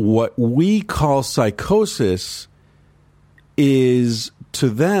 what we call psychosis is, to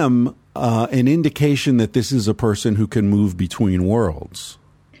them, an indication that this is a person who can move between worlds.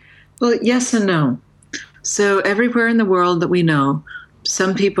 Well, yes and no. So everywhere in the world that we know,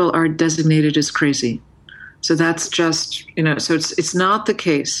 some people are designated as crazy. So that's just, you know, so it's not the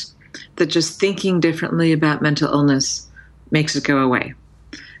case that just thinking differently about mental illness makes it go away.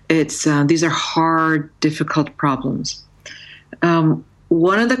 It's these are hard, difficult problems.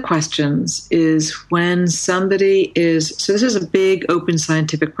 One of the questions is when somebody is, so this is a big, open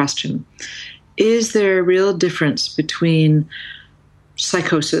scientific question. Is there a real difference between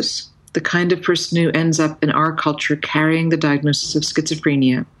psychosis, the kind of person who ends up in our culture carrying the diagnosis of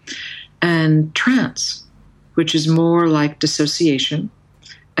schizophrenia, and trance, which is more like dissociation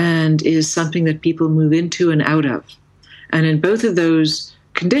and is something that people move into and out of? And in both of those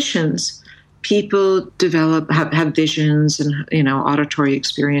conditions, people have visions and, you know, auditory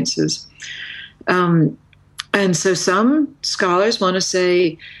experiences. And so some scholars want to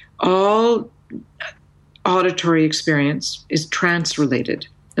say all auditory experience is trance-related.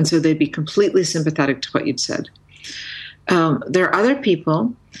 And so they'd be completely sympathetic to what you'd said. There are other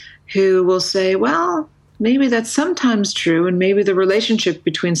people who will say, well, maybe that's sometimes true, and maybe the relationship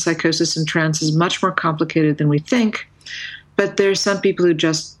between psychosis and trance is much more complicated than we think. But there's some people who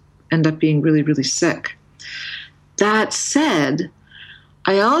just end up being really, really sick. That said,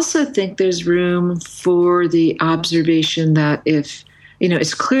 I also think there's room for the observation that if, you know,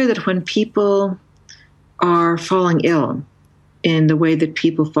 it's clear that when people are falling ill in the way that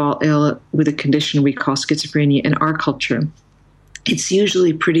people fall ill with a condition we call schizophrenia in our culture, it's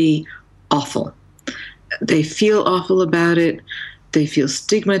usually pretty awful. They feel awful about it. They feel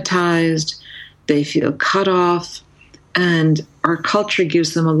stigmatized. They feel cut off. And our culture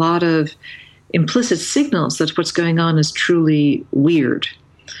gives them a lot of implicit signals that what's going on is truly weird.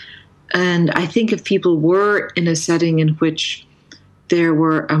 And I think if people were in a setting in which there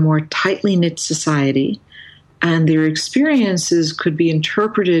were a more tightly knit society and their experiences could be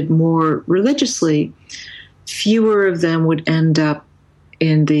interpreted more religiously, fewer of them would end up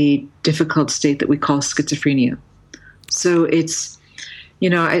in the difficult state that we call schizophrenia. So it's, you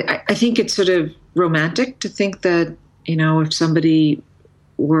know, I think it's sort of romantic to think that, you know, if somebody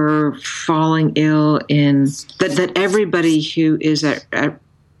were falling ill in that everybody who is at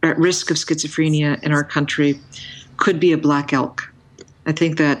risk of schizophrenia in our country could be a black elk. I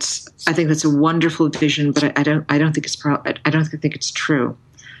think that's a wonderful vision, but I don't think it's true.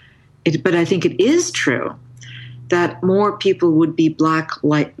 But I think it is true that more people would be black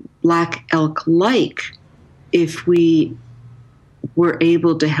elk-like if we were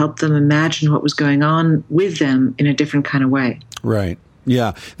able to help them imagine what was going on with them in a different kind of way. Right.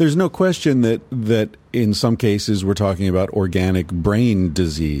 Yeah. There's no question that in some cases we're talking about organic brain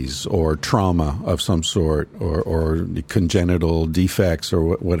disease or trauma of some sort or congenital defects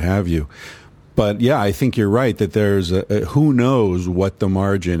or what have you. But yeah, I think you're right that there's who knows what the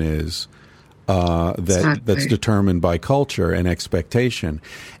margin is that's determined by culture and expectation.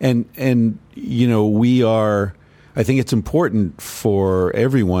 And you know, I think it's important for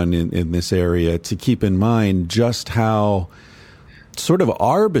everyone in this area to keep in mind just how sort of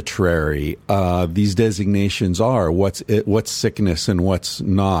arbitrary these designations are. What's sickness and what's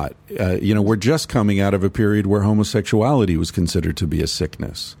not. You know, we're just coming out of a period where homosexuality was considered to be a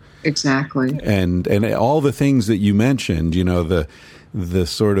sickness. Exactly. And all the things that you mentioned, you know, the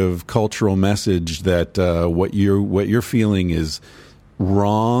sort of cultural message that what you're feeling is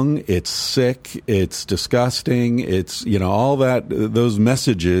wrong, it's sick, it's disgusting, it's, you know, all that, those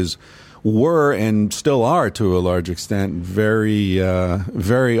messages were and still are to a large extent very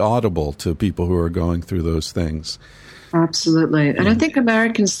audible to people who are going through those things. Absolutely. And I think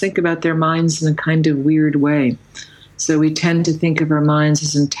Americans think about their minds in a kind of weird way. So we tend to think of our minds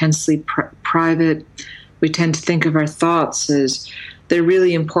as intensely private. We tend to think of our thoughts as they're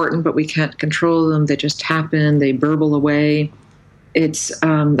really important, but we can't control them. They just happen. They burble away. It's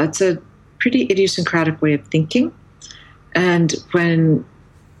that's a pretty idiosyncratic way of thinking. And when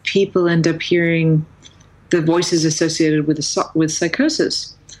people end up hearing the voices associated with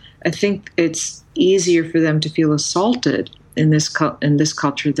psychosis, I think it's easier for them to feel assaulted in this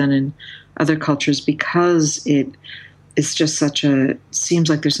culture than in other cultures because it it's just seems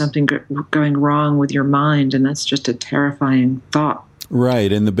like there's something going wrong with your mind, and that's just a terrifying thought.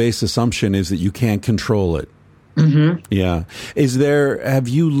 Right, and the base assumption is that you can't control it. Mm-hmm. Yeah. Have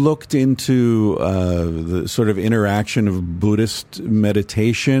you looked into the sort of interaction of Buddhist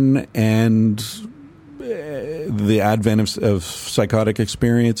meditation and the advent of psychotic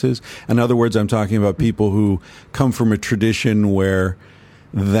experiences? In other words, I'm talking about people who come from a tradition where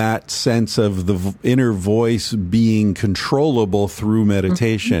that sense of the inner voice being controllable through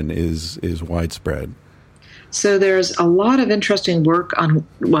meditation is widespread. So there's a lot of interesting work on,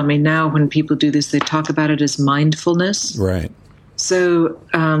 now when people do this, they talk about it as mindfulness. Right. So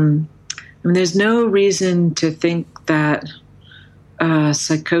there's no reason to think that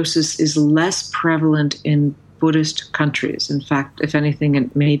psychosis is less prevalent in Buddhist countries. In fact, if anything,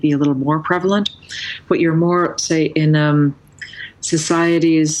 it may be a little more prevalent. But you're more, say, in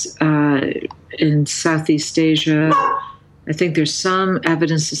societies in Southeast Asia, I think there's some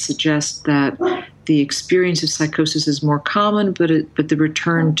evidence to suggest that the experience of psychosis is more common, but the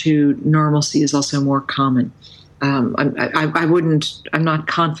return to normalcy is also more common. I'm not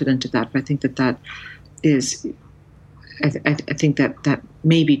confident of that, but I think that is. I think that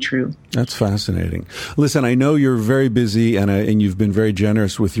may be true. That's fascinating. Listen, I know you're very busy and you've been very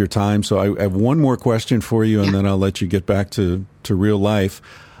generous with your time. So I have one more question for you, and then I'll let you get back to real life.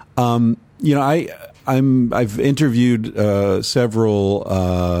 I've interviewed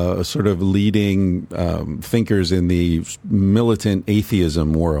several sort of leading thinkers in the militant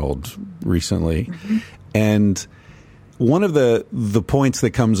atheism world recently, and one of the points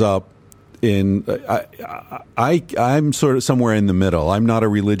that comes up I'm sort of somewhere in the middle. I'm not a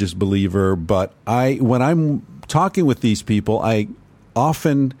religious believer, but when I'm talking with these people, I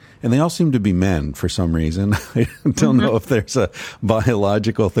often, and they all seem to be men for some reason. I don't know if there's a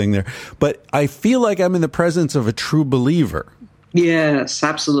biological thing there, but I feel like I'm in the presence of a true believer. Yes,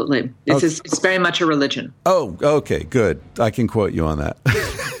 absolutely. It's very much a religion. Oh, okay, good. I can quote you on that.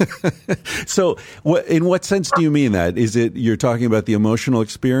 So in what sense do you mean that? Is it you're talking about the emotional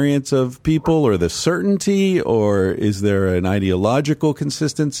experience of people or the certainty, or is there an ideological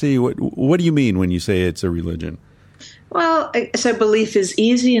consistency? What do you mean when you say it's a religion? Well, so belief is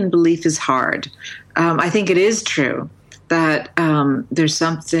easy and belief is hard. I think it is true that there's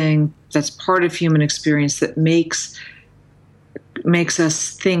something that's part of human experience that makes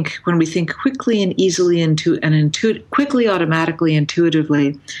us think. When we think quickly and easily quickly, automatically,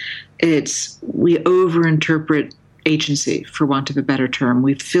 intuitively, we overinterpret agency, for want of a better term.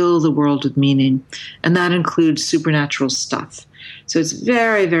 We fill the world with meaning, and that includes supernatural stuff. So it's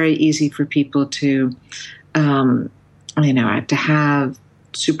very, very easy for people to to have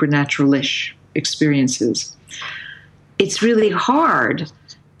supernatural-ish experiences. It's really hard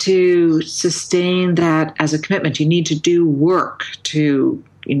to sustain that as a commitment. You need to do work to,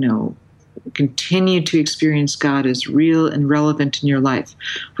 continue to experience God as real and relevant in your life.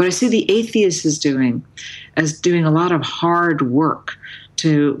 What I see the atheist is doing a lot of hard work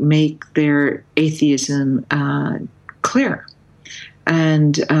to make their atheism clear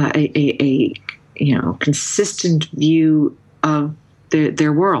and a consistent view of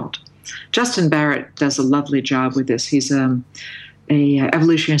their world. Justin Barrett does a lovely job with this. He's a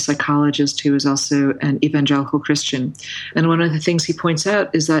evolutionary psychologist who is also an evangelical Christian. And one of the things he points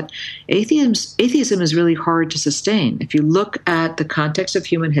out is that atheism is really hard to sustain. If you look at the context of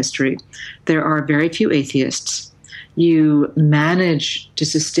human history, there are very few atheists. You manage to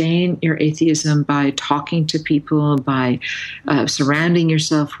sustain your atheism by talking to people, by surrounding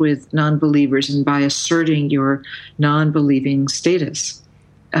yourself with non-believers, and by asserting your non-believing status.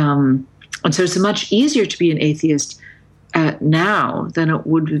 And so it's much easier to be an atheist now than it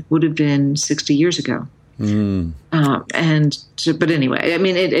would have been 60 years ago. But anyway, I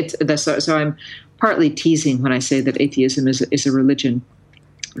mean, so I'm partly teasing when I say that atheism is a religion.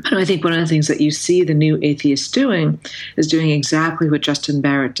 But I think one of the things that you see the new atheists doing is doing exactly what Justin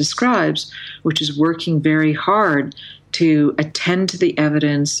Barrett describes, which is working very hard to attend to the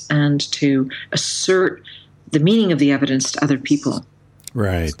evidence and to assert the meaning of the evidence to other people.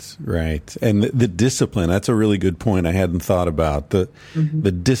 Right. And the discipline, that's a really good point I hadn't thought about. The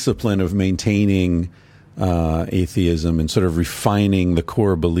discipline of maintaining atheism and sort of refining the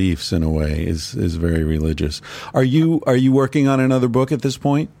core beliefs in a way is very religious. Are you working on another book at this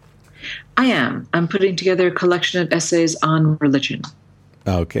point? I am. I'm putting together a collection of essays on religion.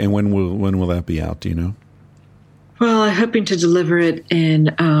 Okay. And when will that be out? Do you know? Well, I'm hoping to deliver it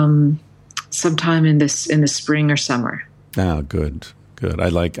in sometime in the spring or summer. Oh, good. I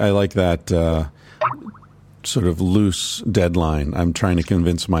like that sort of loose deadline. I'm trying to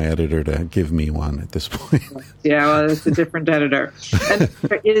convince my editor to give me one at this point. Yeah, well, it's a different editor. And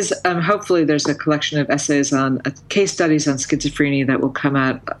there is, hopefully, there's a collection of essays on case studies on schizophrenia that will come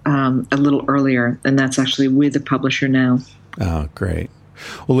out a little earlier, and that's actually with the publisher now. Oh, great.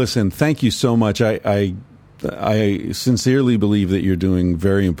 Well, listen, thank you so much. I sincerely believe that you're doing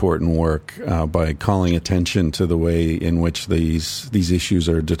very important work by calling attention to the way in which these issues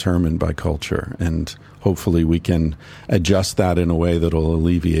are determined by culture, and hopefully we can adjust that in a way that will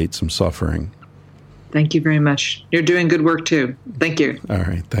alleviate some suffering. Thank you very much. You're doing good work too. Thank you. All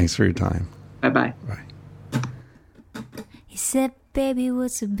right. Thanks for your time. Bye-bye. Bye. He said, baby,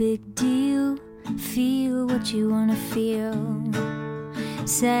 what's a big deal? Feel what you want to feel.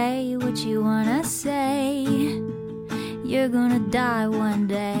 Say what you want to say. You're gonna die one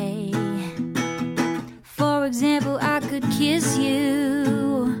day. For example, I could kiss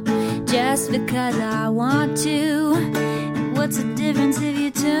you just because I want to. And what's the difference if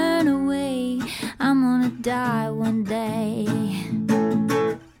you turn away? I'm gonna die one day.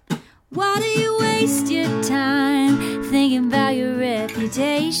 Why do you waste your time thinking about your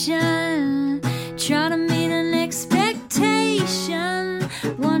reputation? Trying to meet an expectation,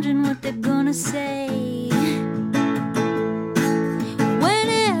 wondering what they're gonna say. When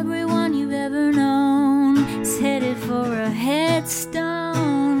everyone you've ever known is headed for a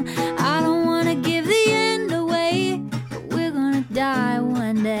headstone. I don't wanna give the end away, but we're gonna die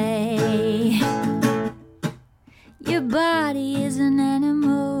one day. Your body is an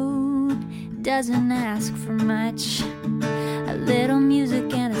animal, doesn't ask for much. A little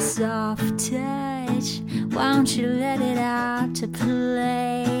music and a soft touch. Why don't you let it out to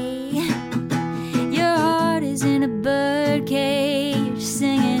play? Your heart is in a birdcage,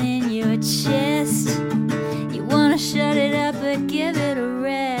 singing in your chest. You wanna shut it up but give it a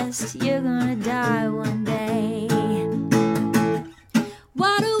rest. You're gonna die one day.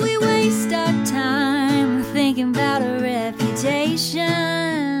 Why do we waste our time thinking about a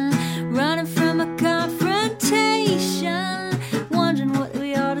reputation? Running from a confrontation, wondering what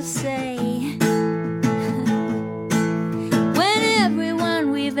we ought to say. When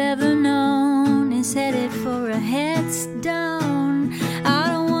everyone we've ever known is headed for a headstone. I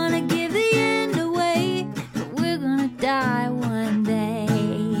don't want to give the end away, but we're gonna die one day.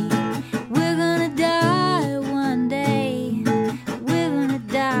 We're gonna die one day. We're gonna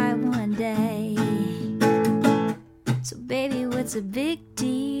die one day. So baby, what's a big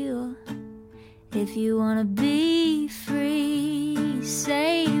deal? If you wanna be free,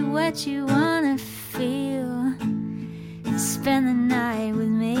 say what you wanna feel. Spend the night with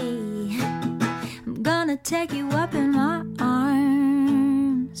me. I'm gonna take you up in my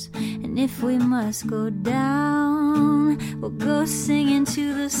arms. And if we must go down, we'll go singing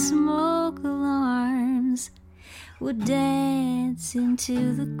to the smoke alarms. We'll dance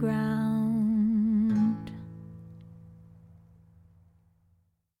into the ground.